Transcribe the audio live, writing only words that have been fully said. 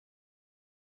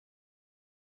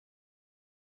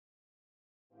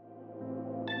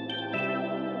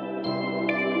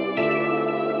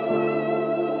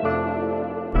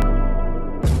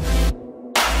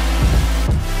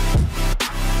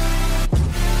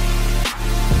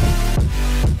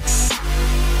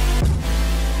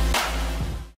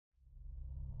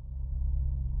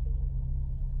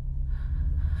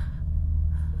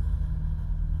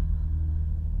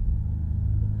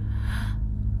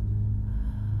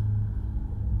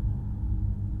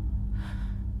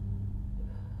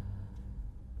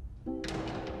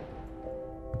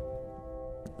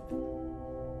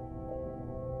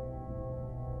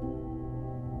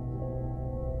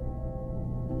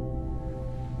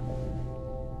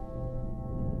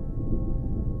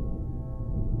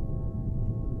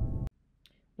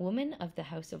Woman of the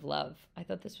House of Love. I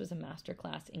thought this was a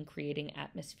masterclass in creating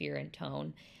atmosphere and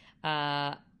tone.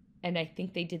 And I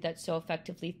think they did that so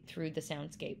effectively through the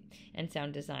soundscape and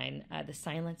sound design. The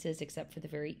silences, except for the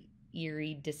very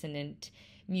eerie, dissonant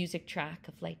music track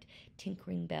of like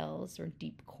tinkering bells or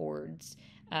deep chords,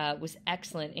 was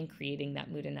excellent in creating that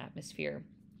mood and atmosphere.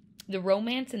 The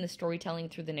romance and the storytelling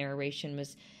through the narration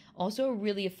was also a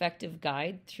really effective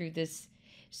guide through this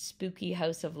spooky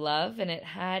house of love, and it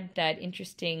had that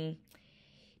interesting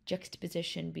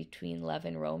juxtaposition between love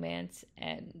and romance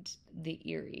and the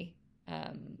eerie,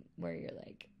 where you're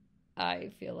like,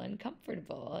 I feel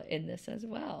uncomfortable in this as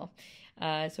well.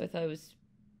 So I thought it was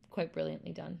quite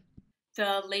brilliantly done.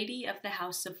 The Lady of the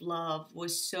House of Love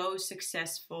was so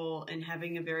successful in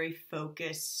having a very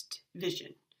focused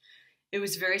vision. It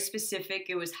was very specific,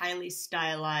 it was highly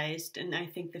stylized, and I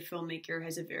think the filmmaker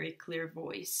has a very clear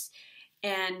voice.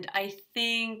 And I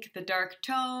think the dark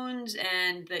tones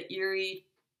and the eerie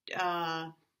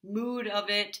mood of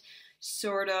it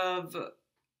sort of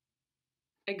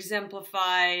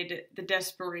exemplified the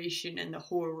desperation and the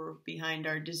horror behind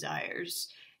our desires.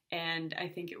 And I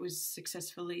think it was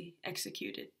successfully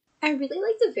executed. I really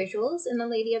like the visuals in The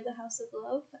Lady of the House of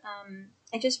Love.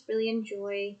 I just really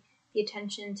enjoy the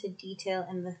attention to detail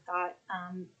and the thought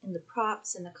in the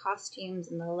props and the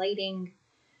costumes and the lighting.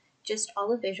 Just all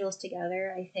the visuals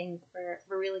together, I think, were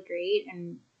really great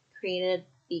and created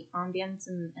the ambience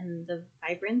and the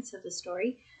vibrance of the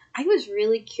story. I was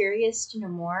really curious to know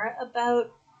more about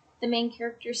the main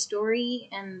character's story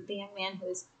and the young man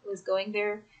who was going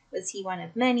there. Was he one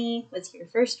of many? Was he your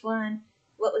first one?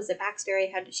 What was the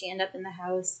backstory? How did she end up in the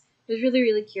house? I was really,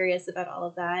 really curious about all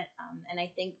of that. And I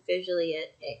think visually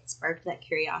it sparked that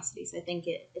curiosity. So I think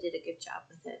it did a good job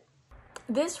with it.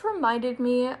 This reminded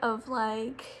me of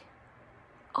like,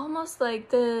 almost like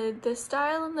the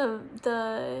style and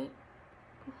the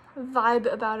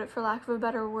vibe about it, for lack of a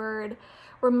better word,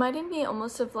 reminded me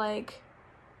almost of like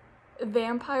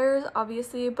vampires,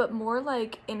 obviously, but more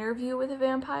like Interview with a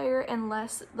Vampire and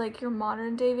less like your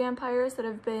modern day vampires that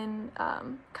have been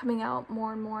coming out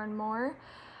more and more and more.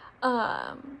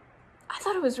 I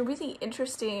thought it was really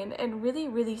interesting and really,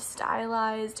 really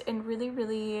stylized and really,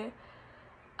 really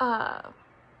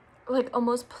like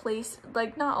almost placed,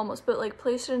 like not almost, but like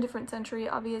placed in a different century,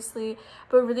 obviously,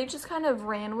 but really just kind of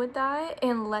ran with that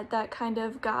and let that kind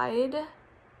of guide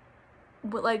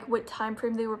what time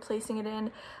frame they were placing it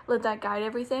in, let that guide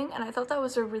everything. And I thought that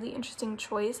was a really interesting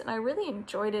choice, and I really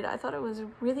enjoyed it. I thought it was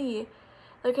really,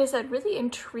 like I said, really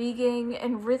intriguing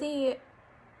and really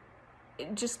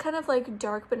just kind of like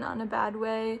dark, but not in a bad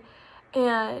way.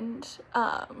 And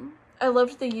I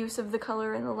loved the use of the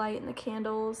color and the light and the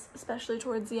candles, especially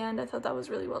towards the end. I thought that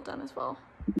was really well done as well.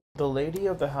 The Lady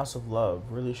of the House of Love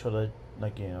really showed a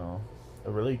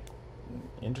really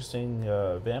interesting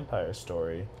vampire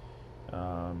story.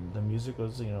 The music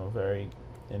was, very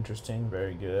interesting,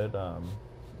 very good.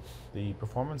 The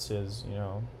performances,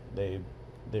 they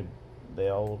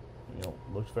all,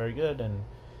 looked very good and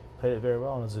played it very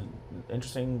well. And it was an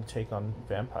interesting take on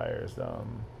vampires.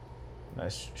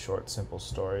 Nice, short, simple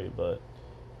story, but,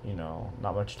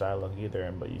 not much dialogue either,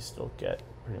 but you still get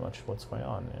pretty much what's going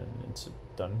on, and it's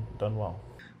done well.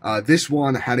 This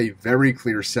one had a very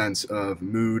clear sense of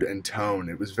mood and tone.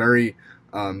 It was very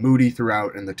moody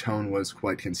throughout, and the tone was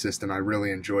quite consistent. I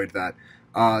really enjoyed that.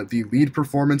 The lead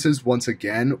performances, once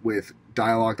again, with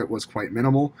dialogue that was quite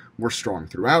minimal, were strong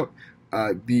throughout.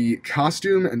 The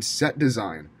costume and set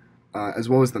design, as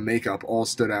well as the makeup, all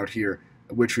stood out here,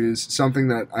 which is something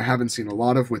that I haven't seen a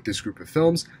lot of with this group of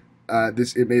films.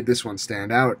 It made this one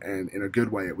stand out, and in a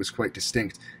good way. It was quite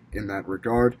distinct in that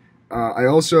regard. I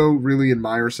also really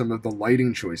admire some of the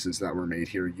lighting choices that were made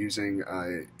here, using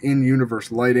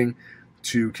in-universe lighting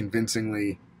to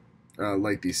convincingly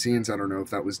light these scenes. I don't know if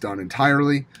that was done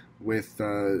entirely with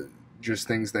just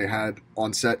things they had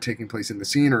on set taking place in the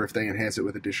scene, or if they enhance it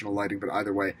with additional lighting, but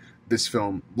either way, this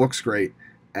film looks great,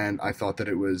 and I thought that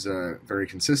it was very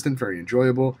consistent, very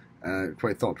enjoyable,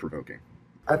 quite thought-provoking.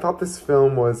 I thought this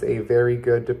film was a very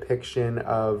good depiction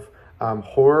of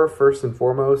horror, first and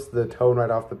foremost. The tone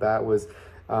right off the bat was,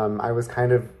 I was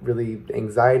kind of really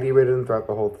anxiety-ridden throughout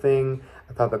the whole thing.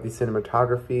 I thought that the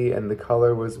cinematography and the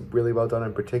color was really well done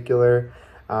in particular.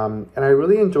 And I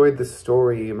really enjoyed the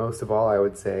story, most of all, I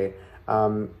would say.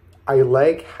 I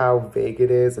like how vague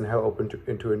it is and how open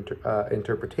to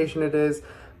interpretation it is,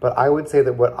 but I would say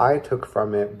that what I took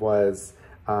from it was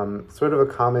sort of a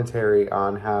commentary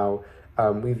on how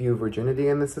we view virginity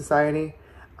in this society.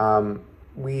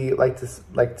 We like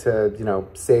to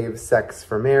save sex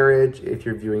for marriage if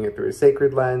you're viewing it through a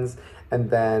sacred lens, and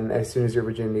then as soon as your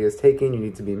virginity is taken, you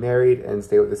need to be married and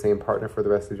stay with the same partner for the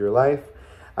rest of your life.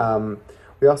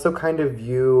 We also kind of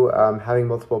view having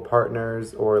multiple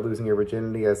partners or losing your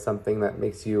virginity as something that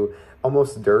makes you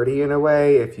almost dirty in a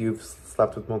way if you've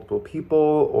slept with multiple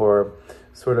people or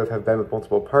sort of have been with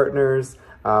multiple partners.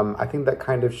 I think that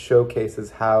kind of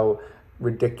showcases how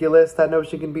ridiculous that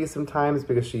notion can be sometimes,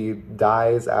 because she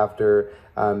dies after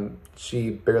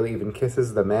she barely even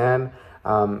kisses the man.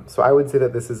 So I would say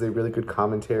that this is a really good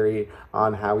commentary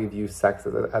on how we view sex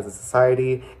as a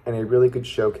society, and a really good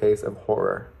showcase of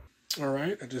horror. All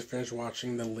right, I just finished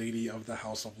watching The Lady of the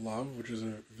House of Love, which is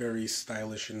a very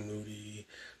stylish and moody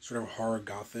sort of horror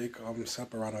gothic set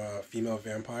up around a female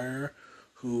vampire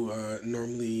who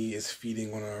normally is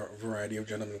feeding on a variety of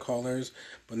gentlemen callers,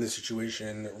 but in this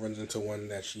situation runs into one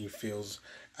that she feels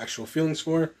actual feelings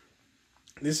for.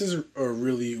 This is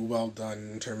really well done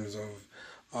in terms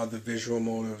of the visual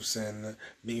motives and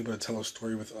being able to tell a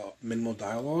story with minimal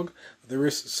dialogue. There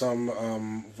is some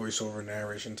voiceover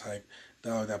narration type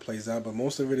dialogue that plays out, but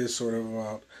most of it is sort of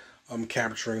about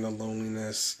capturing the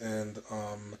loneliness and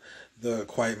the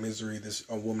quiet misery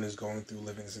a woman is going through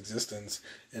living this existence,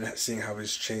 and seeing how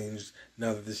it's changed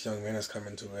now that this young man has come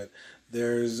into it.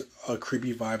 There's a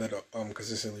creepy vibe that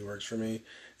consistently works for me,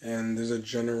 and there's a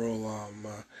general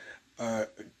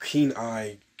keen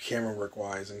eye camera work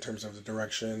wise in terms of the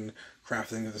direction,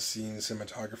 crafting of the scene,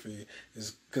 cinematography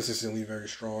is consistently very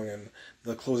strong, and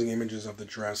the closing images of the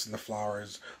dress and the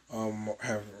flowers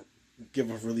give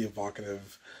a really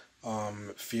evocative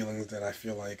feelings that I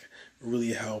feel like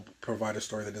really help provide a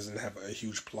story that doesn't have a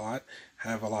huge plot,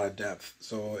 have a lot of depth.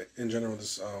 So in general,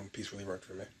 this piece really worked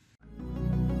for me.